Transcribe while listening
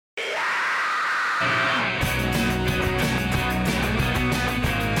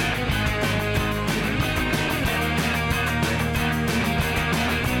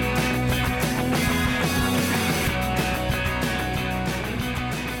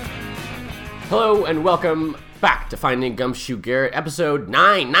Hello and welcome back to Finding Gumshoe Garrett, episode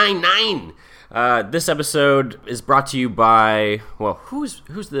 999. This episode is brought to you by, well, who's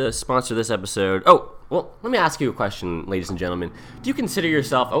the sponsor of this episode? Oh, well, let me ask you a question, ladies and gentlemen. Do you consider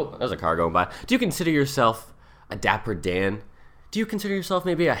yourself, oh, there's a car going by. Do you consider yourself a dapper Dan? Do you consider yourself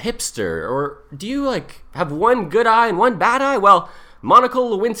maybe a hipster? Or do you, have one good eye and one bad eye? Well,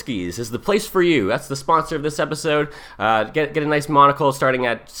 Monocle Lewinsky's is the place for you. That's the sponsor of this episode. Get a nice monocle starting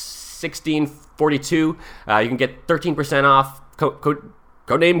at $16.42. You can get 13% off. Code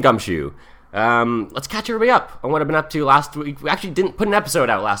name Gumshoe. Let's catch everybody up on what I've been up to last week. We actually didn't put an episode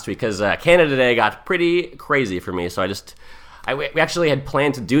out last week because Canada Day got pretty crazy for me. So we actually had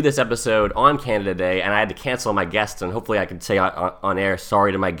planned to do this episode on Canada Day, and I had to cancel my guests. And hopefully I could say on air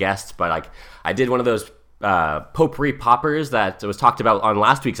sorry to my guests, but I did one of those potpourri poppers that was talked about on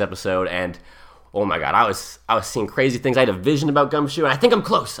last week's episode, and oh my god, I was seeing crazy things. I had a vision about Gumshoe, and I think I'm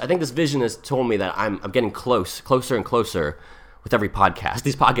close. I think this vision has told me that I'm getting closer and closer with every podcast.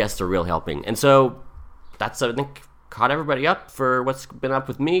 These podcasts are really helping, and so that's, I think, caught everybody up for what's been up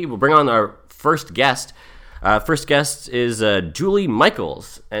with me. We'll bring on our first guest. First guest is Julie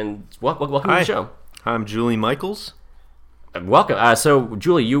Michaels, and welcome to the show. Hi, I'm Julie Michaels. Welcome. So,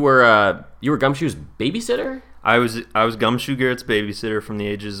 Julie, you were Gumshoe's babysitter? I was Gumshoe Garrett's babysitter from the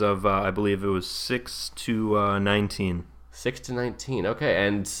ages of I believe it was 6 to 19. 6 to 19. Okay,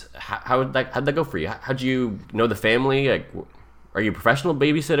 and how'd that go for you? How'd you know the family? Are you a professional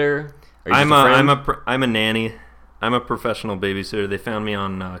babysitter? I'm a nanny. I'm a professional babysitter. They found me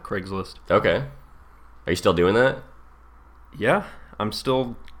on Craigslist. Okay. Are you still doing that? Yeah, I'm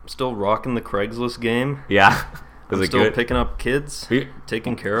still rocking the Craigslist game. Yeah. I'm still picking up kids,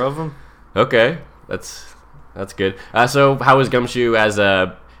 taking care of them. Okay, that's good. So how was Gumshoe as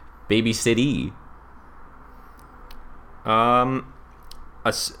a babysitter? What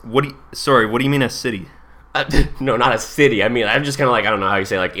do you mean a city? No, not a city. I mean, I'm just kind of I don't know how you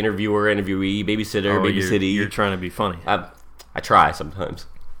say, interviewer, interviewee, babysitter, babysitty. You're trying to be funny. I try sometimes.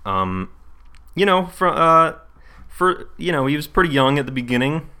 He was pretty young at the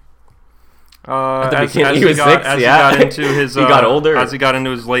beginning. As he got into his, he got older. As he got into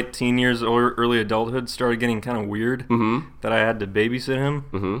his late teen years or early adulthood, started getting kind of weird. Mm-hmm. That I had to babysit him.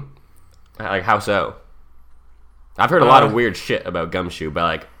 Mm-hmm. How so? I've heard a lot of weird shit about Gumshoe,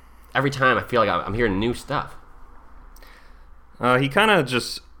 but every time I feel like I'm hearing new stuff. He kind of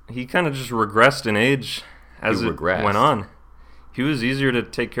just regressed in age as it went on. He was easier to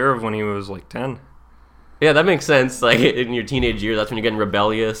take care of when he was 10. Yeah, that makes sense. In your teenage years, that's when you're getting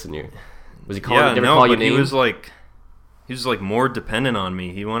rebellious and you're. Was he calling? Yeah, call you names? He was more dependent on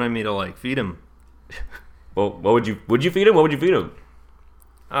me. He wanted me to feed him. Well, would you feed him? What would you feed him?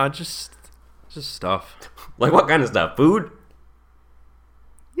 Just stuff. What kind of stuff? Food?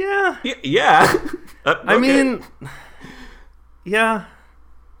 Yeah. Yeah. I mean, yeah.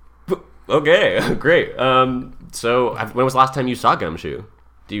 Okay, great. So when was the last time you saw Gumshoe?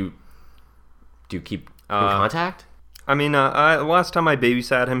 Do you keep in contact? I mean, last time I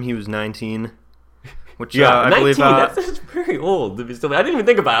babysat him, he was 19. Which, yeah, I 19, believe... that's very old to be still... I didn't even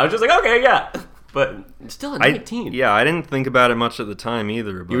think about it. I was just okay, yeah. But still at 19. I didn't think about it much at the time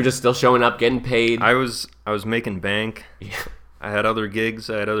either. But you were just still showing up, getting paid. I was making bank. Yeah. I had other gigs.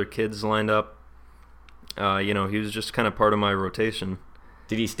 I had other kids lined up. He was just kind of part of my rotation.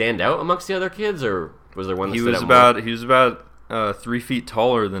 Did he stand out amongst the other kids, or was there one that he stood was out about more? He was about 3 feet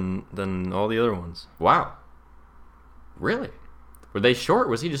taller than all the other ones. Wow. Really? Were they short?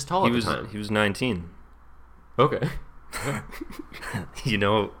 Was he just tall at the time? He was 19. Okay. He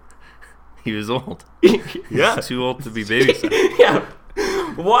was old. Yeah. He was too old to be babysat. Yeah.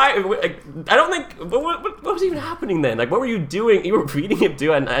 Why? I don't think... What was even happening then? What were you doing? You were feeding him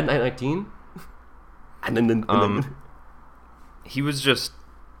too at 19? And then... He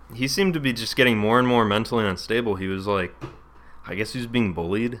seemed to be just getting more and more mentally unstable. He was I guess he was being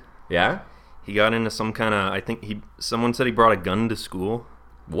bullied. Yeah? He got into some kind of, someone said he brought a gun to school.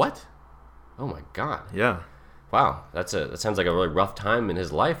 What? Oh my god. Yeah. Wow, that sounds like a really rough time in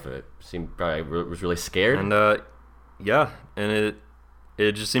his life. It seemed probably was really scared. And and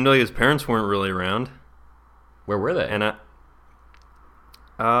it just seemed like his parents weren't really around. Where were they? And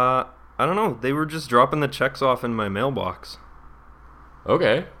I don't know. They were just dropping the checks off in my mailbox.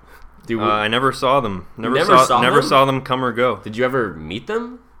 Okay. I never saw them. Never saw them come or go. Did you ever meet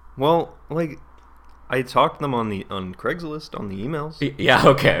them? Well, I talked to them on Craigslist on the emails. Yeah.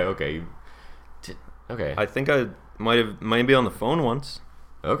 Okay. Okay. I think I might be on the phone once.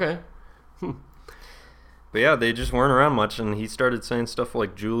 Okay. But yeah, they just weren't around much, and he started saying stuff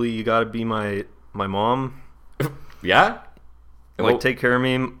like, "Julie, you gotta be my mom." Yeah. Take care of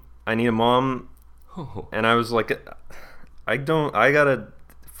me. I need a mom. Oh. And I was like, I got a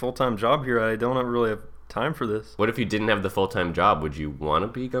full-time job here. I don't really have time for this. What if you didn't have the full-time job? Would you want to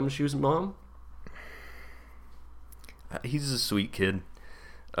be Gumshoe's mom? He's a sweet kid.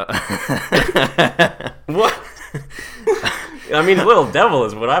 What? I mean, little devil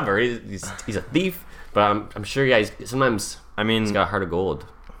is whatever. He's a thief, but I'm sure. Yeah, sometimes. I mean, he's got a heart of gold.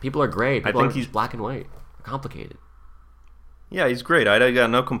 People are great. People I think he's black and white, complicated. Yeah, he's great. I got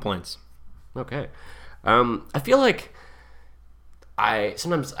no complaints. Okay, I feel like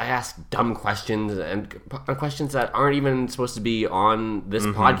sometimes I ask dumb questions and questions that aren't even supposed to be on this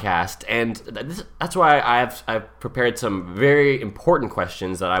podcast, and that's why I've prepared some very important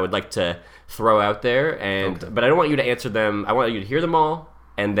questions that I would like to throw out there, but I don't want you to answer them. I want you to hear them all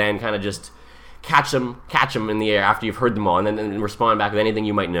and then kind of just catch them in the air after you've heard them all, and then respond back with anything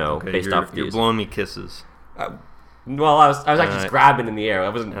you might know based off these. You're blowing me kisses. Well, I was actually just grabbing in the air. I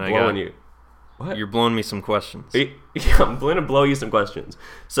wasn't blowing you. What? You're blowing me some questions. Yeah, I'm going to blow you some questions.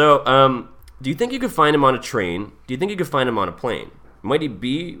 So, do you think you could find him on a train? Do you think you could find him on a plane? Might he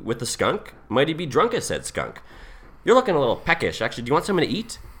be with the skunk? Might he be drunk as said skunk? You're looking a little peckish. Actually, do you want something to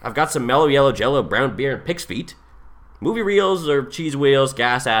eat? I've got some mellow yellow jello, brown beer, and pig's feet. Movie reels or cheese wheels,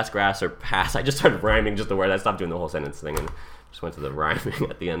 gas, ass, grass, or pass. I just started rhyming just the word. I stopped doing the whole sentence thing and just went to the rhyming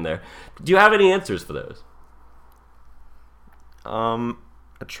at the end there. Do you have any answers for those? A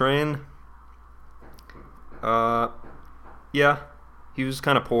train. Yeah. He was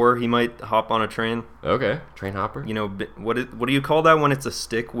kind of poor. He might hop on a train. Okay, train hopper. You know, what do you call that when it's a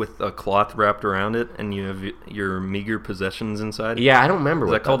stick with a cloth wrapped around it and you have your meager possessions inside? Yeah, I don't remember.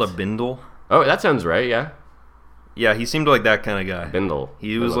 Is that called a bindle? Oh, that sounds right. Yeah. Yeah, he seemed like that kind of guy. Bindle.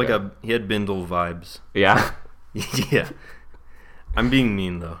 He was like he had bindle vibes. Yeah. Yeah. I'm being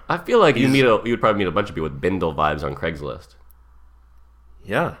mean though. I feel like you would probably meet a bunch of people with bindle vibes on Craigslist.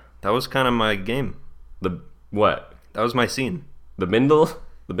 Yeah, that was kind of my game. The what? That was my scene. The bindle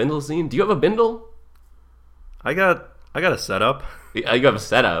scene. Do you have a bindle? I got a setup. You have a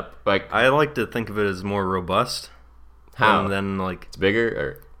setup. Like I like to think of it as more robust. How? And then like it's bigger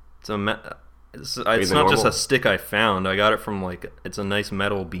or it's not just a stick I found. I got it from it's a nice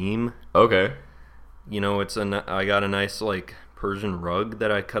metal beam. Okay. You know, I got a nice Persian rug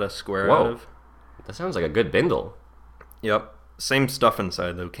that I cut a square out of. That sounds like a good bindle. Yep. Same stuff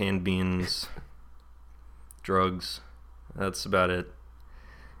inside though. Canned beans, drugs. That's about it.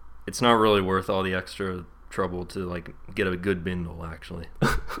 It's not really worth all the extra trouble to get a good bindle actually.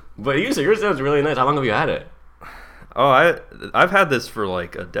 But yours sounds really nice. How long have you had it? Oh, I've had this for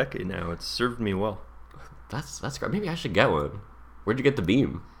a decade now. It's served me well. That's great. Maybe I should get one. Where'd you get the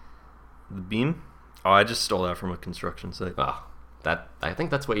beam? The beam? Oh, I just stole that from a construction site. Oh, I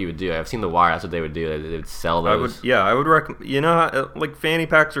think that's what you would do. I've seen The Wire. That's what they would do. They would sell those. I would recommend. You know, fanny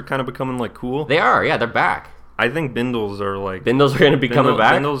packs are kind of becoming cool. They are. Yeah, they're back. I think bindles are Bindles are going to be coming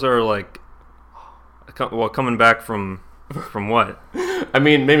back. Bindles are coming back from what? I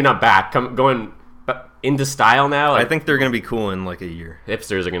mean, maybe not back. Going into style now. I think they're going to be cool in a year.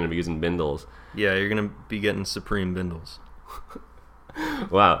 Hipsters are going to be using bindles. Yeah, you're going to be getting Supreme bindles.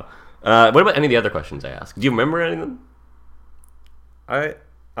 Wow. What about any of the other questions I asked? Do you remember any of them? I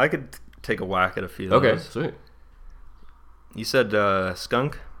could take a whack at a few of those. Okay, sweet. You said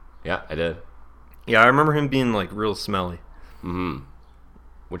skunk? Yeah, I did. Yeah, I remember him being real smelly. Mm-hmm.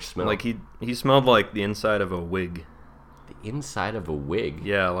 Which smell? He smelled like the inside of a wig. The inside of a wig?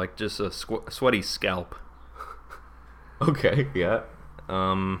 Yeah, just a sweaty scalp. Okay, yeah.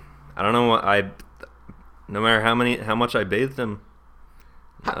 I don't know what no matter how much I bathed him.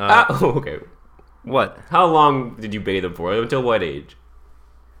 Okay. What? How long did you bathe him for? Until what age?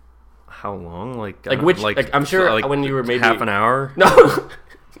 How long? I'm sure when you were maybe half an hour. No.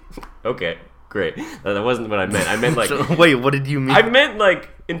 Okay, great. That wasn't what I meant. I meant Wait, what did you mean? I meant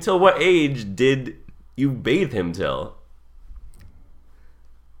until what age did you bathe him till?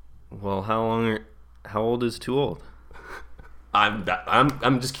 Well, how old is too old? I'm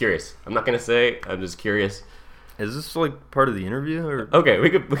just curious. I'm not gonna say. I'm just curious. Is this part of the interview or? Okay, we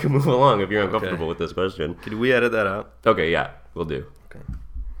could move along if you're uncomfortable with this question. Could we edit that out? Okay, yeah, we'll do. Okay.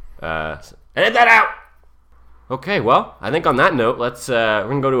 Edit that out. Okay, well, I think on that note, let's we're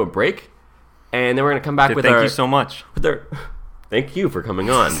gonna go to a break, and then we're gonna come back with Thank you so much. Thank you for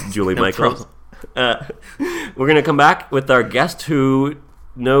coming on, Julie Michaels. We're gonna come back with our guest who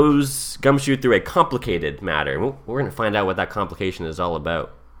knows Gumshoe through a complicated matter. We're gonna find out what that complication is all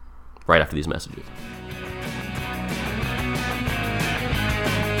about right after these messages.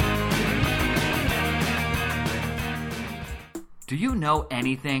 Do you know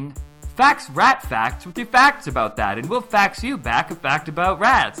anything? Fax rat facts with your facts about that, and we'll fax you back a fact about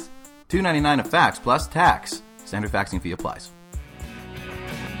rats. $2.99 a fax plus tax. Standard faxing fee applies.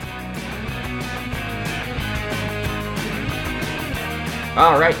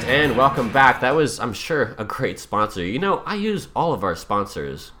 All right, and welcome back. That was, I'm sure, a great sponsor. You know, I use all of our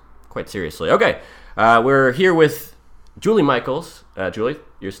sponsors quite seriously. Okay, we're here with Julie Michaels. Julie,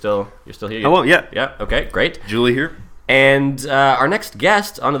 you're still here? Hello, yeah. Yeah, okay, great. Julie here. And our next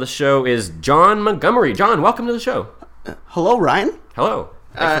guest onto the show is John Montgomery. John, welcome to the show. Hello, Ryan. Hello.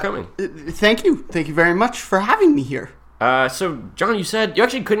 Thanks for coming. Thank you. Thank you very much for having me here. So, John, you said you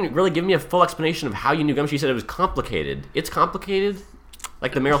actually couldn't really give me a full explanation of how you knew Gumshoe. You said it was complicated. It's complicated?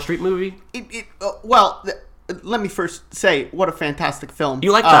 Like the Meryl Streep movie? Let me first say, what a fantastic film.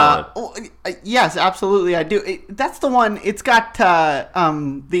 You like that one? Yes, absolutely, I do. That's the one. It's got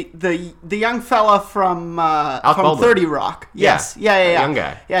the young fella from Baldwin. 30 Rock. Yes, yeah. Young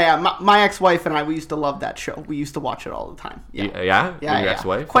guy. Yeah. My ex-wife and I, we used to love that show. We used to watch it all the time. Yeah. Your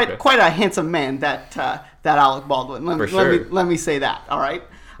ex-wife? Quite a handsome man, that Alec Baldwin. Let me say that. All right.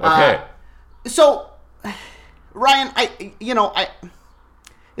 Okay. So, Ryan,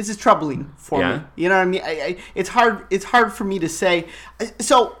 this is troubling for me. You know what I mean? It's hard for me to say.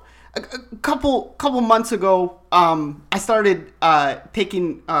 So a couple months ago, I started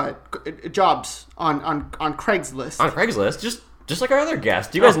taking jobs on Craigslist. On Craigslist, just like our other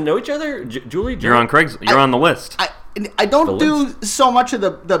guests. Do you guys know each other, Julie? You're on Craigslist. You're on the list. I don't do so much of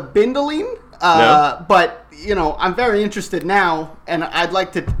the bindling, No? but I'm very interested now, and I'd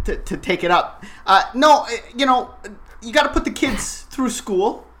like to take it up. You got to put the kids through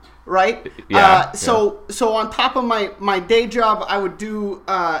school, right? Yeah. So on top of my day job, I would do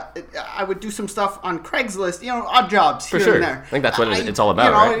some stuff on Craigslist. Odd jobs For here sure. and there. I think that's what it's all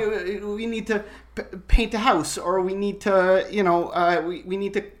about, right? We need to paint a house, or we need to, we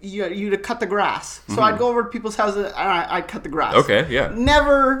need to you to cut the grass. So I'd go over to people's houses and I'd cut the grass. Okay. Yeah.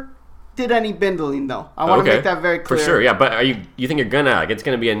 Never did any bindling though. I want to make that very clear. For sure, yeah. But you think you're gonna it's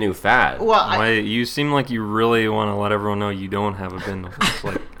gonna be a new fad? Well, You seem like you really want to let everyone know you don't have a bindle. It's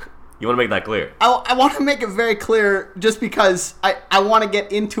like You want to make that clear? I want to make it very clear, just because I want to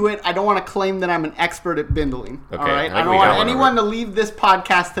get into it. I don't want to claim that I'm an expert at bindling. Okay, all right. I don't want anyone to leave this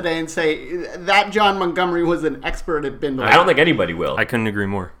podcast today and say that John Montgomery was an expert at bindling. I don't think anybody will. I couldn't agree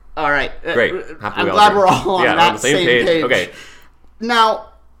more. All right. Great. I'm glad we're all on that the same page. Okay. Now,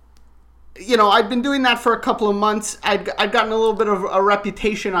 I've been doing that for a couple of months. I'd gotten a little bit of a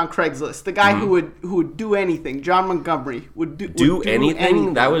reputation on Craigslist. The guy who would do anything. John Montgomery would do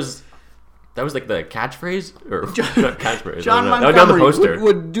anything. That was like the catchphrase, or not catchphrase. John that was on the Montgomery poster.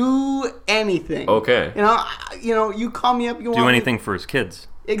 would do anything. Okay. You call me up. You Do want anything for his kids.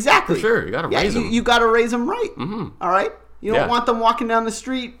 Exactly. For sure, you gotta raise them. You gotta raise them right. Mm-hmm. All right. You don't Yeah. want them walking down the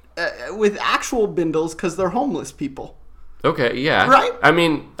street with actual bindles because they're homeless people. Okay, yeah. Right? I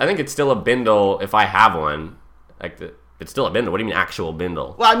mean, I think it's still a bindle if I have one. It's still a bindle. What do you mean actual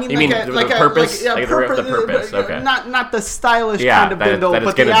bindle? Well, I mean, the purpose? the purpose, okay. Not the stylish kind of bindle, that it's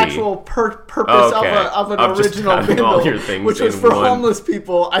but the gonna be. actual purpose Okay. of an Of just original having all bindle, your things which was in for one. homeless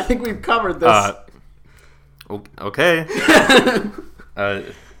people. I think we've covered this. Okay.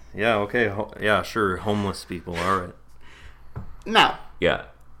 Yeah. Okay. Yeah. Sure. Homeless people. All right. Now, Yeah.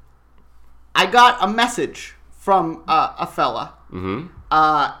 I got a message from a fella. Mm-hmm.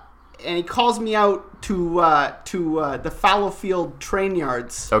 And he calls me out to the Fallowfield train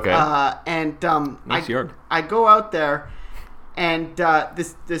yards. Okay. Nice yard. I go out there, and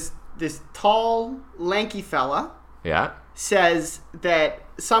this tall, lanky fella Yeah. says that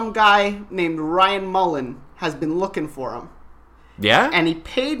some guy named Ryan Mullin has been looking for him, Yeah? and he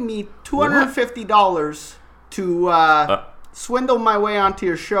paid me $250 to swindle my way onto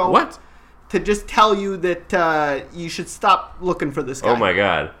your show. What? To just tell you that you should stop looking for this guy. Oh my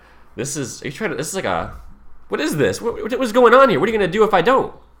god. This is like a... What is this? What's going on here? What are you going to do if I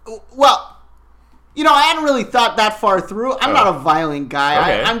don't? Well, I hadn't really thought that far through. I'm not a violent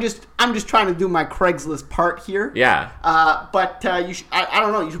guy. Okay. I'm just trying to do my Craigslist part here. Yeah. But you should, I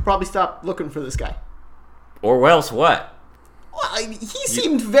don't know. You should probably stop looking for this guy. Or else what? Well, he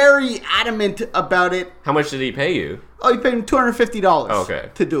seemed very adamant about it. How much did he pay you? Oh, he paid him $250. Oh, okay.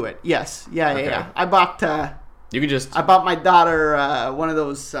 To do it. Yes. Yeah. Okay. Yeah. I bought my daughter one of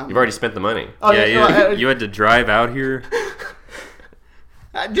those. You've already spent the money. Oh Yeah. You had to drive out here.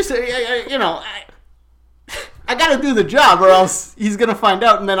 I got to do the job, or else he's gonna find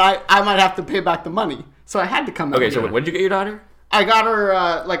out, and then I might have to pay back the money. So I had to come. Okay, out so here. what did you get your daughter? I got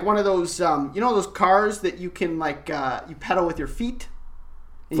her like one of those, those cars that you can you pedal with your feet.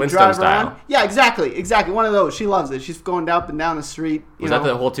 And you Flintstone drive style. around. Yeah, exactly. One of those. She loves it. She's going up and down the street. Was that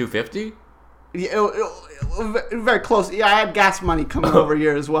the whole 250? Yeah, very close. Yeah, I had gas money coming over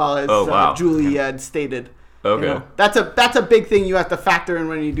here as well, as wow. Julie had stated. Okay. You know, that's a big thing you have to factor in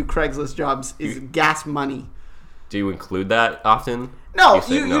when you do Craigslist jobs is gas money. Do you include that often? No,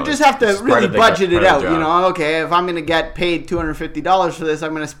 say you just have to it's part really of the- budget part it of out. the You job. know, okay, if I'm going to get paid $250 for this,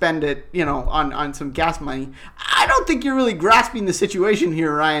 I'm going to spend it, you know, on some gas money. I don't think you're really grasping the situation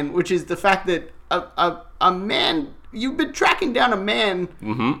here, Ryan, which is the fact that a man, you've been tracking down a man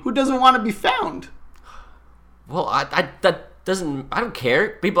who doesn't want to be found. Well, I don't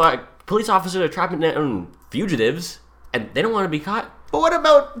care. Police officers are trapping down fugitives, and they don't want to be caught. But what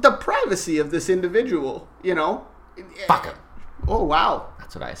about the privacy of this individual, you know? Fuck him. Oh, wow.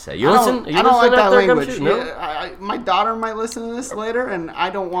 That's what I say. I don't like listening that out there, language. Gumshoe? No? Yeah, my daughter might listen to this later, and I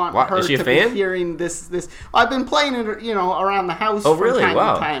don't want What, her is she a to fan? be hearing this. I've been playing it, you know, around the house. Oh, from really? time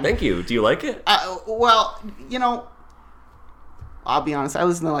Wow. to time. Thank you. Do you like it? Well, you know, I'll be honest. I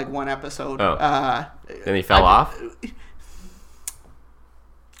listened to like one episode. Oh. Then he fell off?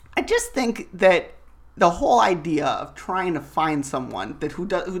 I just think that the whole idea of trying to find someone who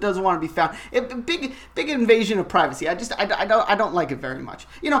doesn't want to be found, big invasion of privacy. I don't like it very much.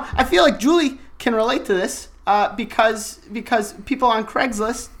 You know, I feel like Julie can relate to this because people on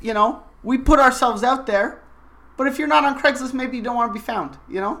Craigslist, you know, we put ourselves out there. But if you're not on Craigslist, maybe you don't want to be found.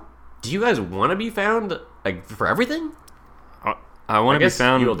 You know? Do you guys want to be found, like, for everything? I want to be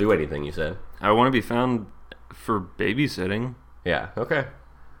found. You'll do anything, you said. I want to be found for babysitting. Yeah, okay.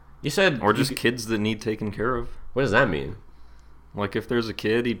 You said... Or just kids that need taken care of. What does that mean? Like, if there's a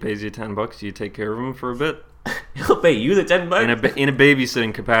kid, he pays you $10, you take care of him for a bit. He'll pay you the $10? In a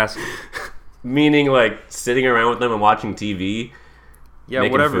babysitting capacity. Meaning, like, sitting around with them and watching TV? Yeah,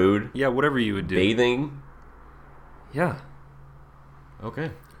 making whatever. food? Yeah, whatever you would do. Bathing? Yeah.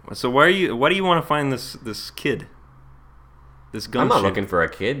 Okay. So why do you want to find this kid? This Gumshoe? I'm not looking for a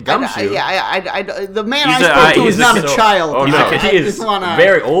kid. Gumshoe. The man He's I spoke to he's is not a so- child. Oh, He's no. a kid. He is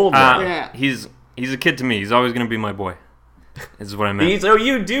very old now. Yeah. He's a kid to me. He's always going to be my boy. This is what I meant. So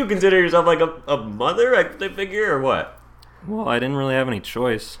you do consider yourself like a mother, I figure, or what? Well, I didn't really have any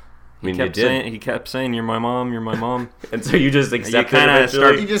choice. I mean, you did. He kept saying, "You're my mom. You're my mom." And so you just accept it kinda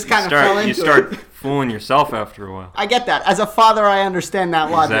eventually? You just kind of fell into You it. start fooling yourself after a while. I get that. As a father, I understand that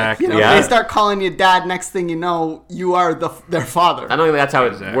logic. Exactly. You know, Yeah. they start calling you dad. Next thing you know, you are their father. I don't think that's how it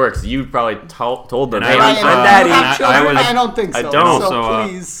Exactly. works. You probably told them, And hey, I I'm was, daddy. You have children? I I don't think so. I don't. So So,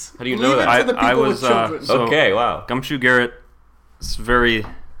 please. How do you know leave that? it to the people I was, with children. so- Okay, wow. Gumshoe Garrett is a very,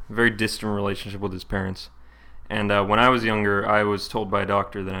 very distant relationship with his parents. And when I was younger, I was told by a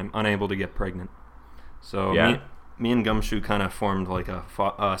doctor that I'm unable to get pregnant. So Yeah. me and Gumshoe kind of formed like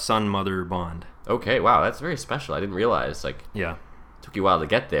a son-mother bond. Okay, wow, that's very special. I didn't realize. Like, Yeah. it took you a while to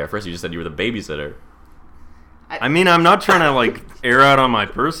get there. First, you just said you were the babysitter. I mean, I'm not trying to like air out on my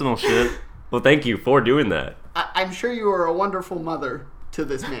personal shit. Well, thank you for doing that. I'm sure you are a wonderful mother to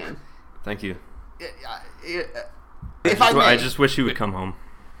this man. Thank you. If I may, I just wish he would come home.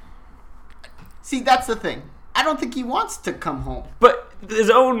 see, that's the thing. I don't think he wants to come home. But his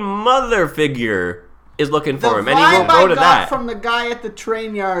own mother figure is looking The for him, and he vibe won't go I to got that. from the guy at the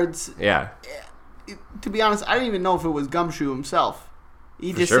train yards, Yeah, to be honest, I didn't even know if it was Gumshoe himself.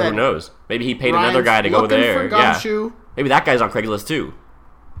 He for just sure. said, Who knows? Maybe he paid Ryan's another guy to go looking there. for Gumshoe. Yeah, maybe that guy's on Craigslist too.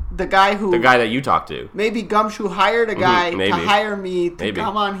 The guy who The guy that you talked to. maybe Gumshoe hired a guy to maybe. hire me to Maybe.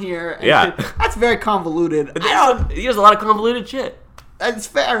 come on here. And Yeah. that's very convoluted. I don't. He does a lot of convoluted shit. That's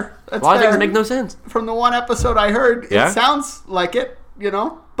fair. That's A lot of fair. things make no sense. From the one episode I heard, Yeah? it sounds like it. You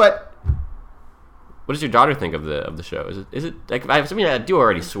know, but What does your daughter think of the show? Is it like I mean I do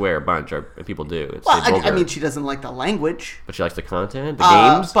already swear a bunch, or people do. It's well, vulgar, I mean, she doesn't like the language. but she likes the content, the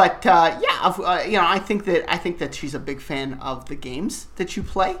games. But you know, I think that she's a big fan of the games that you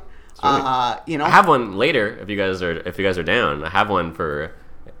play. You know, I have one later if you guys are down. I have one for.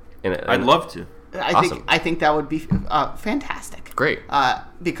 I'd love to. Awesome. I think that would be fantastic. Great.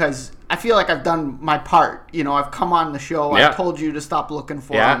 Because I feel like I've done my part. You know, I've come on the show. Yeah. I've told you to stop looking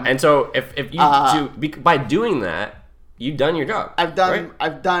for Yeah, him. and so if you by doing that, you've done your job. I've done right?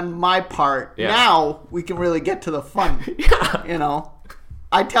 I've done my part. Yeah. Now we can really get to the fun. Yeah. You know,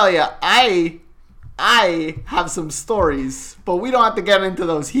 I tell you, I have some stories, but we don't have to get into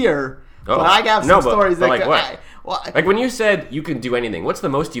those here. Oh. But I have some No, but stories that like what? well, Like when you said you can do anything, what's the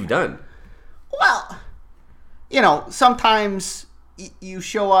most you've done? well, you know, sometimes you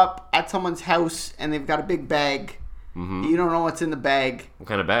show up at someone's house and they've got a big bag. Mm-hmm. You don't know what's in the bag. What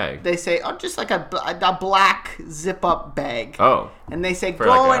kind of bag? They say, oh, just like a black zip-up bag. Oh, And they say, for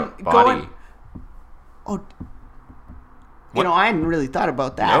go like and a go body. and. Oh, You know, I hadn't really thought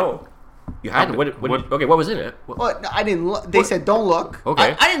about that. No. You hadn't. Okay, what was in it? Well, I didn't look. They said don't look.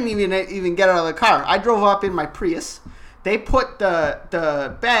 Okay. I didn't even get out of the car. I drove up in my Prius. They put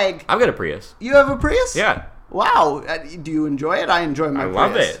the bag. I've got a Prius. You have a Prius? Yeah. Wow. Do you enjoy it? I enjoy my I Prius.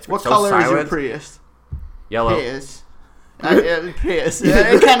 love it. It's What so color is your silent. Prius? Yellow. Prius. Prius.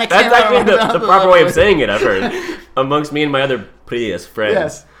 It kind of That's actually the proper way of saying it, I've heard. Amongst me and my other Prius friends.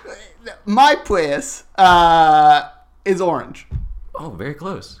 Yes. My Prius is orange. Oh, very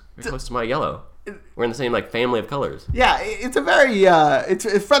close. Very close to my yellow. We're in the same family of colors. Yeah, it's a very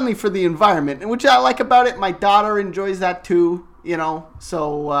it's friendly for the environment, which I like about it. My daughter enjoys that too, you know.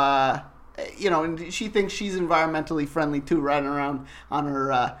 So and she thinks she's environmentally friendly too, riding around on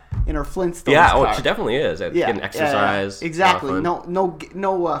her in her Flintstones car. She definitely is. Getting exercise. Exactly. No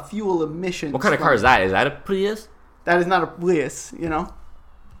fuel emissions. What kind of car is that? Is that a Prius? That is not a Prius, you know.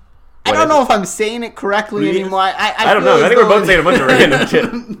 I don't know if I'm saying it correctly anymore. I don't know. I think we're both saying a bunch of random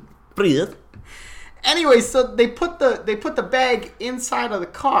shit. Prius. Anyway, so they put the bag inside of the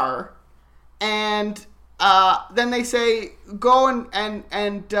car, and then they say go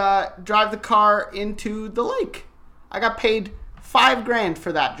and drive the car into the lake. I got paid $5,000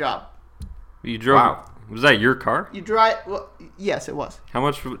 for that job. You drove. Wow. Was that your car? You drive? Well, yes, it was. How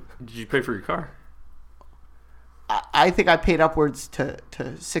much did you pay for your car? I think I paid upwards to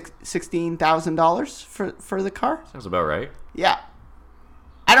 $16,000 for the car. Sounds about right. Yeah.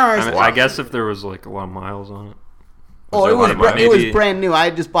 I don't understand. I guess if there was a lot of miles on it. It was brand new. I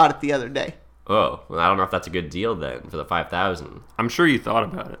just bought it the other day. Oh, well, I don't know if that's a good deal then for the $5,000. I'm sure you thought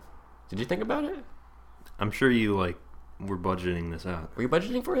about it. Did you think about it? I'm sure you were budgeting this out. Were you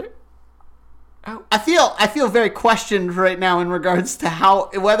budgeting for it? Oh. I feel very questioned right now in regards to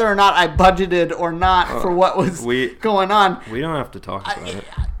whether or not I budgeted or not for what was going on. We don't have to talk about it.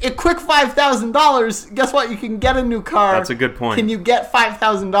 A quick $5,000. Guess what? You can get a new car. That's a good point. Can you get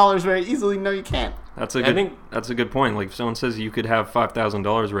 $5,000 very easily? No, you can't. That's a good point. Like if someone says you could have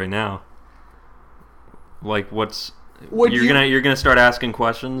 $5,000 right now, you're gonna start asking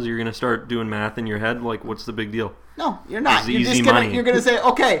questions. You're gonna start doing math in your head. Like what's the big deal? No, you're not. You're gonna say,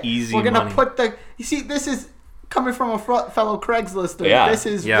 okay, we're gonna money. put the. You see, this is coming from a fellow Craigslist. Yeah. This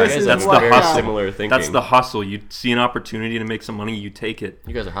is that's what, the hustle. Similar thinking. That's the hustle. You see an opportunity to make some money, you take it.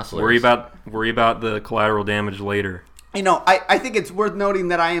 You guys are hustlers. Worry about the collateral damage later. You know, I think it's worth noting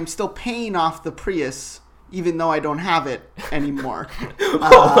that I am still paying off the Prius, even though I don't have it anymore.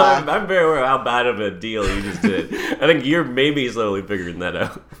 I'm very aware of how bad of a deal you just did. I think you're maybe slowly figuring that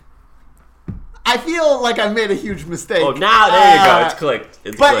out. I feel like I made a huge mistake. Oh, now there you go. It's clicked.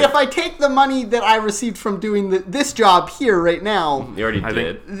 If I take the money that I received from doing this job here right now... You already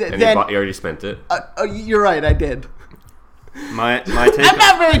did. Then, you already spent it. You're right, I did. My take I'm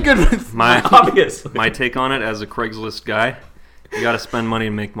not very good with obviously. My take on it as a Craigslist guy, you got to spend money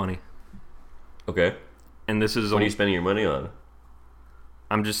to make money. Okay. And this is what are you spending your money on?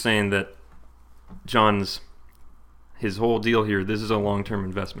 I'm just saying that his whole deal here, this is a long-term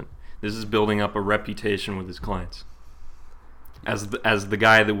investment. This is building up a reputation with his clients as the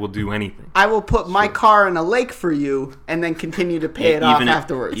guy that will do anything. I will put my car in a lake for you and then continue to pay it off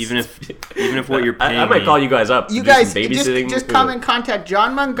afterwards. Even if what you're paying I might call you guys up. You guys babysitting. just come and contact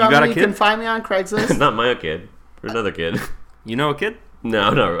John Montgomery. You can find me on Craigslist. Not my kid. For another kid. You know a kid?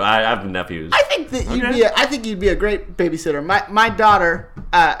 No. I have nephews. I think that you'd be a great babysitter. My daughter,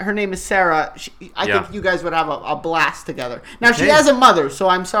 her name is Sarah. I think you guys would have a blast together. Now she has a mother, so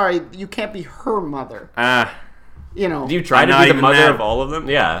I'm sorry you can't be her mother. You know. Do you try to be the mother of all of them?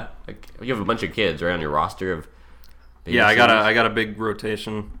 Yeah. You have a bunch of kids right on your roster of. Yeah, I got a big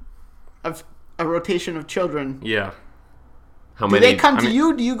rotation. Of a rotation of children. Yeah. How many? Do they come to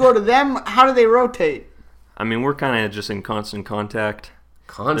you? Do you go to them? How do they rotate? I mean, we're kind of just in constant contact.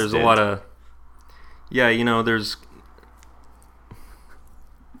 Constant? There's a lot of... Yeah, there's...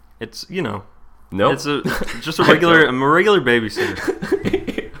 It's, Nope. It's just a regular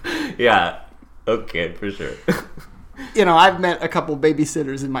babysitter. Yeah. Okay, for sure. I've met a couple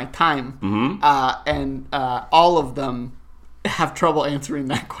babysitters in my time, and all of them have trouble answering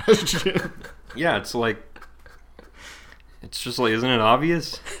that question. Yeah, it's just like, isn't it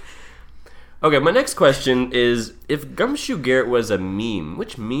obvious? Okay, my next question is, if Gumshoe Garrett was a meme,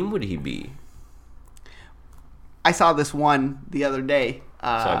 which meme would he be? I saw this one the other day.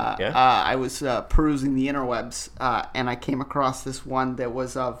 I was perusing the interwebs, and I came across this one that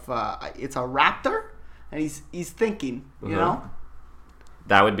was it's a raptor, and he's thinking, you know?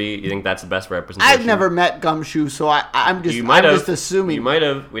 That would be, you think that's the best representation? I've never met Gumshoe, so I'm just assuming. You might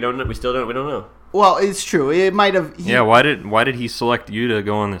have. We don't know. We don't know. Well, it's true. It might have. Why did he select you to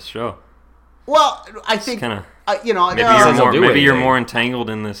go on this show? Well, I think kind of Maybe you're more entangled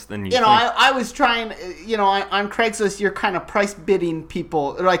in this than you think. I was trying, on Craigslist, you're kind of price bidding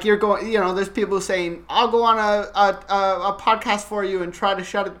people. Like you're going, there's people saying, I'll go on a podcast for you and try to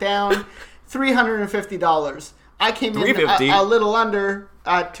shut it down. $350. I came in a little under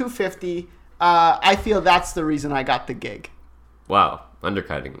 $250. I feel that's the reason I got the gig. Wow,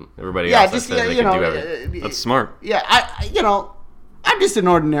 undercutting everybody else. Just that's smart. Yeah, I'm just an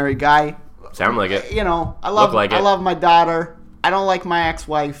ordinary guy. Sound like it. I love my daughter. I don't like my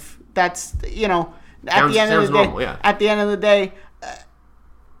ex-wife. That's at the end of the day. Normal, yeah. At the end of the day,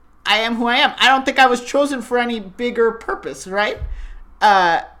 I am who I am. I don't think I was chosen for any bigger purpose, right?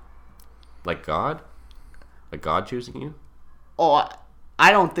 Like God? Like God choosing you? Oh,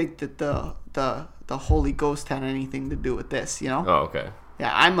 I don't think that the Holy Ghost had anything to do with this. Oh, okay.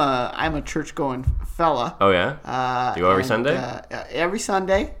 Yeah, I'm a church going fella. Oh yeah. Do you go every Sunday? Every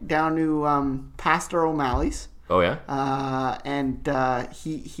Sunday down to Pastor O'Malley's. Oh yeah. And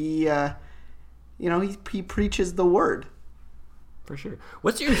he preaches the word. For sure.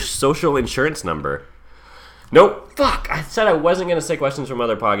 What's your social insurance number? Nope. Fuck. I said I wasn't going to say questions from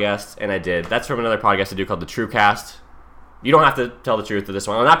other podcasts, and I did. That's from another podcast I do called The True Cast. You don't have to tell the truth to this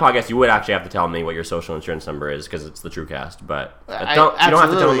one. On that podcast, you would actually have to tell me what your social insurance number is because it's the True Cast. But you don't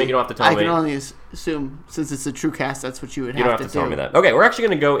have to tell me. You don't have to tell me. I can only assume, since it's the True Cast, that's what you would have to do. You don't have to tell me that. Okay, we're actually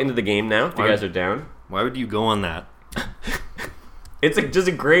going to go into the game now, if you guys are down. Why would you go on that? It's just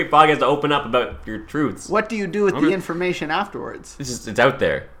a great podcast to open up about your truths. What do you do with the information afterwards? It's out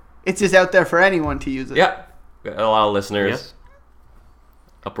there. It's just out there for anyone to use it. Yeah. Got a lot of listeners. Yes.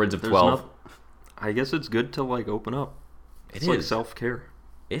 Upwards of 12. I guess it's good to open up. It's like self-care.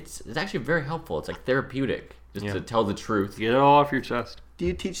 It's actually very helpful. It's like therapeutic just to tell the truth. Get it all off your chest. Do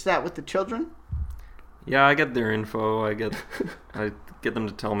you teach that with the children? Yeah, I get their info. I get them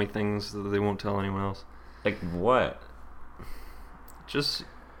to tell me things that they won't tell anyone else. Like what?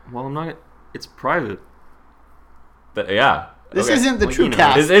 I'm not. It's private. But yeah. This isn't the True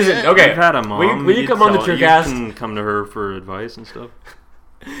Cast. This isn't. Okay. You've had a mom. Will you come on the True Cast? You can come to her for advice and stuff.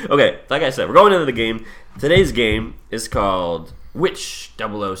 Okay, like I said, we're going into the game. Today's game is called Which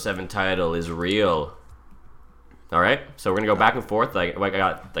 007 Title is Real? Alright, so we're going to go back and forth. I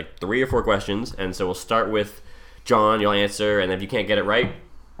got 3 or 4 questions, and so we'll start with John, you'll answer, and if you can't get it right,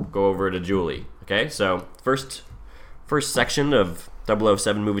 go over to Julie. Okay, so first section of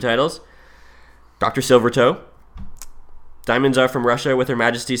 007 movie titles. Dr. Silvertoe. Diamonds Are From Russia with Her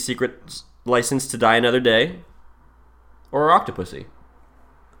Majesty's Secret License to Die Another Day. Or Octopussy.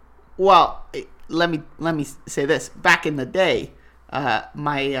 Well, let me say this. Back in the day,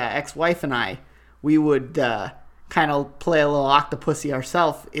 my ex-wife and I, we would kind of play a little Octopussy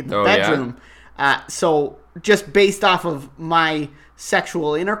ourselves in the bedroom. Yeah? So just based off of my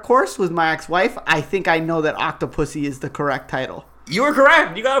sexual intercourse with my ex-wife, I think I know that Octopussy is the correct title. You were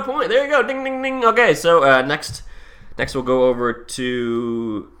correct. You got a point. There you go. Ding, ding, ding. Okay, so next we'll go over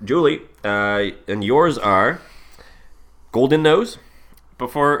to Julie. And yours are Golden Nose.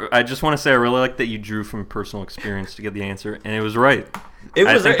 Before, I just want to say I really like that you drew from personal experience to get the answer, and it was right. It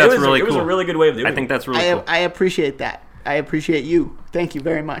was a really good way of doing it. I think that's really cool. I appreciate that. I appreciate you. Thank you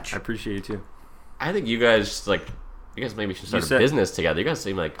very much. I appreciate you too. I think you guys maybe should start a business together. You guys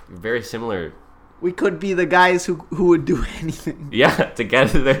seem like very similar. We could be the guys who would do anything. Yeah,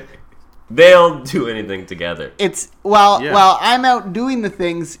 together. They'll do anything together. While I'm out doing the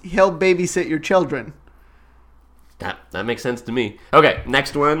things, he'll babysit your children. That makes sense to me. Okay,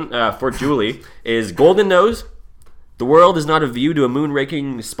 next one for Julie is Golden Nose. The world is not a view to a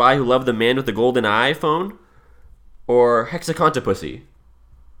moon-raking spy who loved the man with the golden iPhone. Or Hexacontopussy.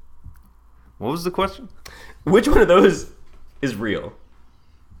 What was the question? Which one of those is real?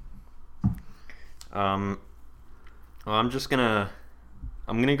 Well,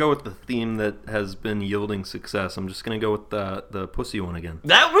 I'm gonna go with the theme that has been yielding success. I'm just gonna go with the pussy one again.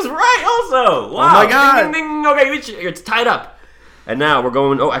 That was right also. Wow. Oh my god. Ding, ding, ding. Okay, it's tied up. And now we're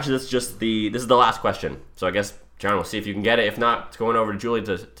going, actually this is the last question. So I guess John will see if you can get it. If not, it's going over to Julie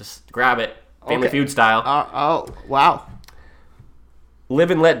to grab it. Family Feud style. Oh, wow.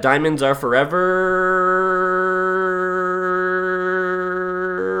 Live and Let Diamonds Are Forever.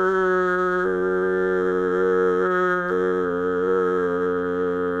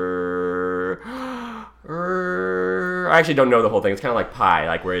 I actually don't know the whole thing. It's kind of like Pi,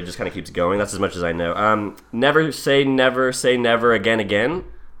 like where it just kind of keeps going. That's as much as I know. Never Say Never Again,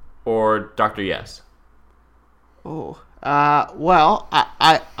 or Dr. Yes. Oh, well,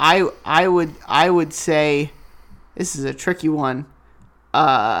 I would say this is a tricky one.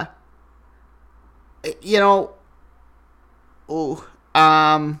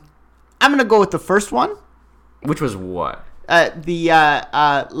 I'm gonna go with the first one. Which was what?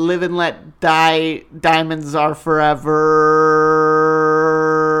 The live and let die. Diamonds are forever.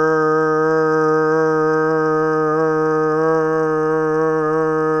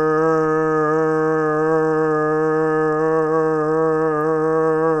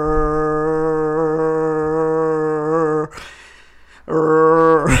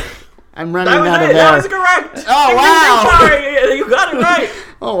 I'm running out of air. That was correct. Oh wow! Sorry, you got it right.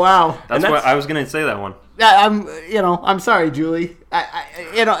 Oh wow! That's what I was going to say that one. I'm sorry, Julie.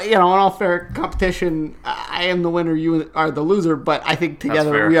 In all fair competition, I am the winner. You are the loser. But I think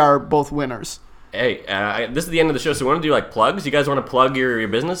together we are both winners. Hey, this is the end of the show, so we want to do like plugs. You guys want to plug your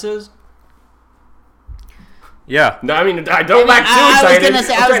businesses? Yeah. No, I mean I don't like too excited.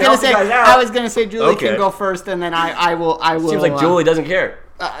 I was gonna say Julie can go first, and then I will. Seems like Julie doesn't care.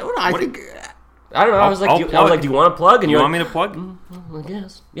 I think. I don't know. I was like, do you want to plug? And you you're want me to plug? I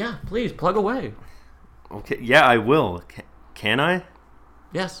guess. Yeah, please plug away. Okay. Yeah, I will. Can I?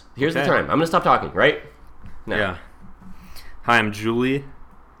 Yes. Here's the time. I'm gonna stop talking. Right? No. Yeah. Hi, I'm Julie.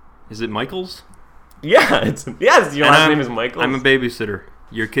 Is it Michaels? Yeah. Your last name is Michaels. I'm a babysitter.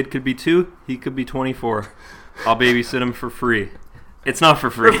 Your kid could be 2. He could be 24. I'll babysit him for free. It's not for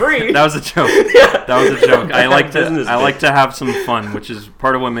free. For free? That was a joke. Yeah. That was a joke. I like to have some fun, which is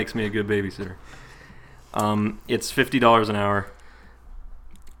part of what makes me a good babysitter. It's $50 an hour,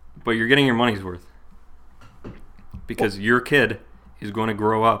 but you're getting your money's worth because your kid is going to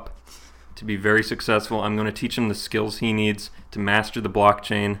grow up to be very successful. I'm going to teach him the skills he needs to master the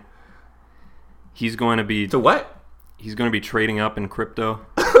blockchain. He's going to be what? He's going to be trading up in crypto.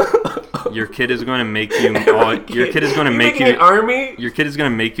 Your kid is going to make you. Your kid is going to make you an army. Your kid is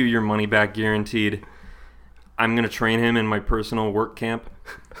going to make you your money back guaranteed. I'm going to train him in my personal work camp.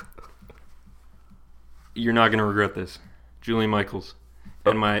 You're not going to regret this. Julie Michaels.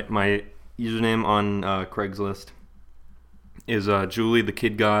 And my username on Craigslist is Julie the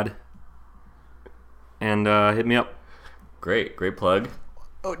Kid God. And hit me up. Great plug.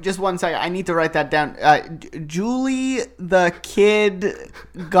 Oh, just 1 second. I need to write that down. Julie the Kid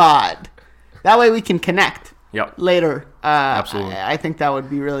God. That way we can connect. Yep. Later. Absolutely. I think that would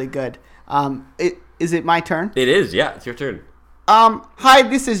be really good. Is it my turn? It is. Yeah, it's your turn. Hi,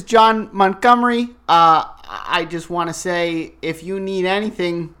 this is John Montgomery. I just want to say, if you need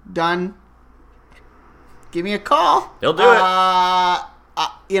anything done, give me a call. He'll do it.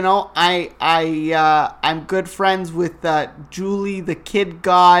 I'm good friends with Julie the Kid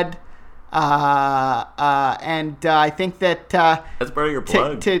God, and I think that that's part of your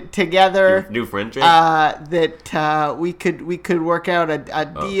plug. Together, your new friendship. That we could work out a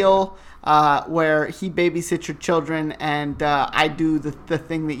deal. Where he babysits your children and I do the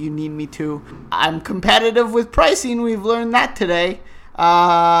thing that you need me to. I'm competitive with pricing. We've learned that today.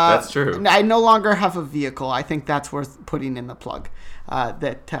 That's true. I no longer have a vehicle. I think that's worth putting in the plug.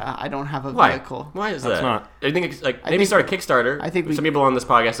 That I don't have a vehicle. Why is That's that? not. I think it's like maybe start a Kickstarter. I think some people on this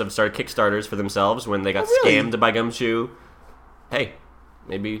podcast have started Kickstarters for themselves when they got scammed by Gumshoe. Hey,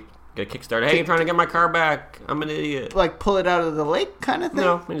 maybe get a Kickstarter. Hey, I'm trying to get my car back. I'm an idiot. Like pull it out of the lake kind of thing?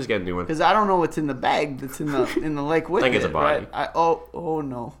 No, we just get a new one. Because I don't know what's in the bag that's in the lake with it. I think it's a body. Right? Oh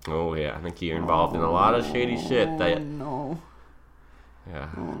no. Oh yeah, I think you're involved in a lot of shady shit. Oh no. Yeah.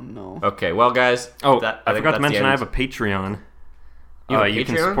 Oh no. Okay, well guys. I forgot to mention I have a Patreon. You have a you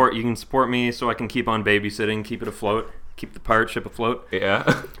Patreon? can support me so I can keep on babysitting, keep it afloat, keep the pirate ship afloat. Yeah.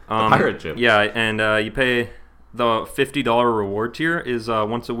 The pirate ship. Yeah, and you pay. The $50 reward tier is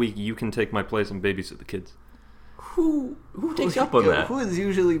once a week you can take my place and babysit the kids. Who takes you up on that? Who is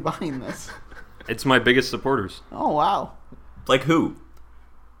usually behind this? It's my biggest supporters. Oh wow! Like who?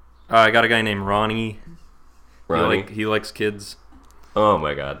 I got a guy named Ronnie. Ronnie. He likes kids. Oh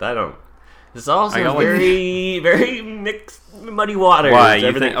my god, this all sounds very, very mixed, muddy waters. Why?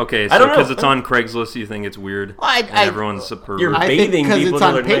 You think? Okay, so because it's on Craigslist, you think it's weird? Well, everyone's super. You're I bathing think because people it's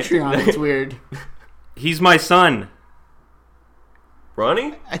on that are Patreon, nice. it's weird. He's my son.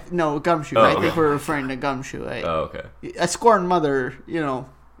 Ronnie? No, Gumshoe. Oh. I think we're referring to Gumshoe. Oh, okay. A scorned mother, you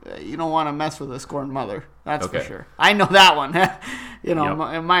don't want to mess with a scorned mother. That's for Okay. sure. I know that one.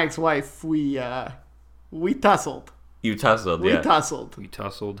 Yep. my ex-wife, we tussled. You tussled, We yeah. tussled. We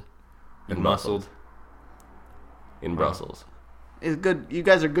tussled. And muscled. In Brussels. It's good. You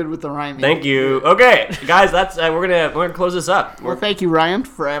guys are good with the rhyming. Thank you. Okay, guys, that's we're gonna close this up. Well, thank you, Ryan,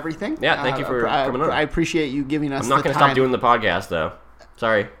 for everything. Yeah, thank you for coming on. I appreciate you giving us. I'm not the gonna time. stop doing the podcast though.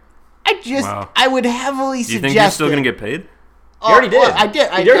 Sorry. Wow. I would heavily Do you suggest. think you're still gonna get paid? You already did. Well, I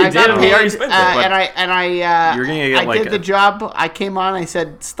did. You already I got did. paid, He already spent it. and I You're gonna get I like did the job. I came on. I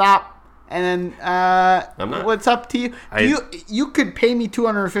said stop, And then I'm not. what's up to you? You could pay me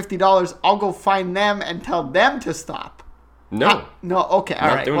 $250. I'll go find them and tell them to stop. No. No. Okay. All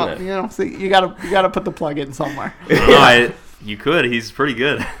Not right. doing Well, that. you know, so you gotta put the plug in somewhere. No, you could. He's pretty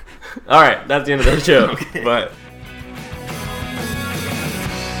good. All right, that's the end of the show. But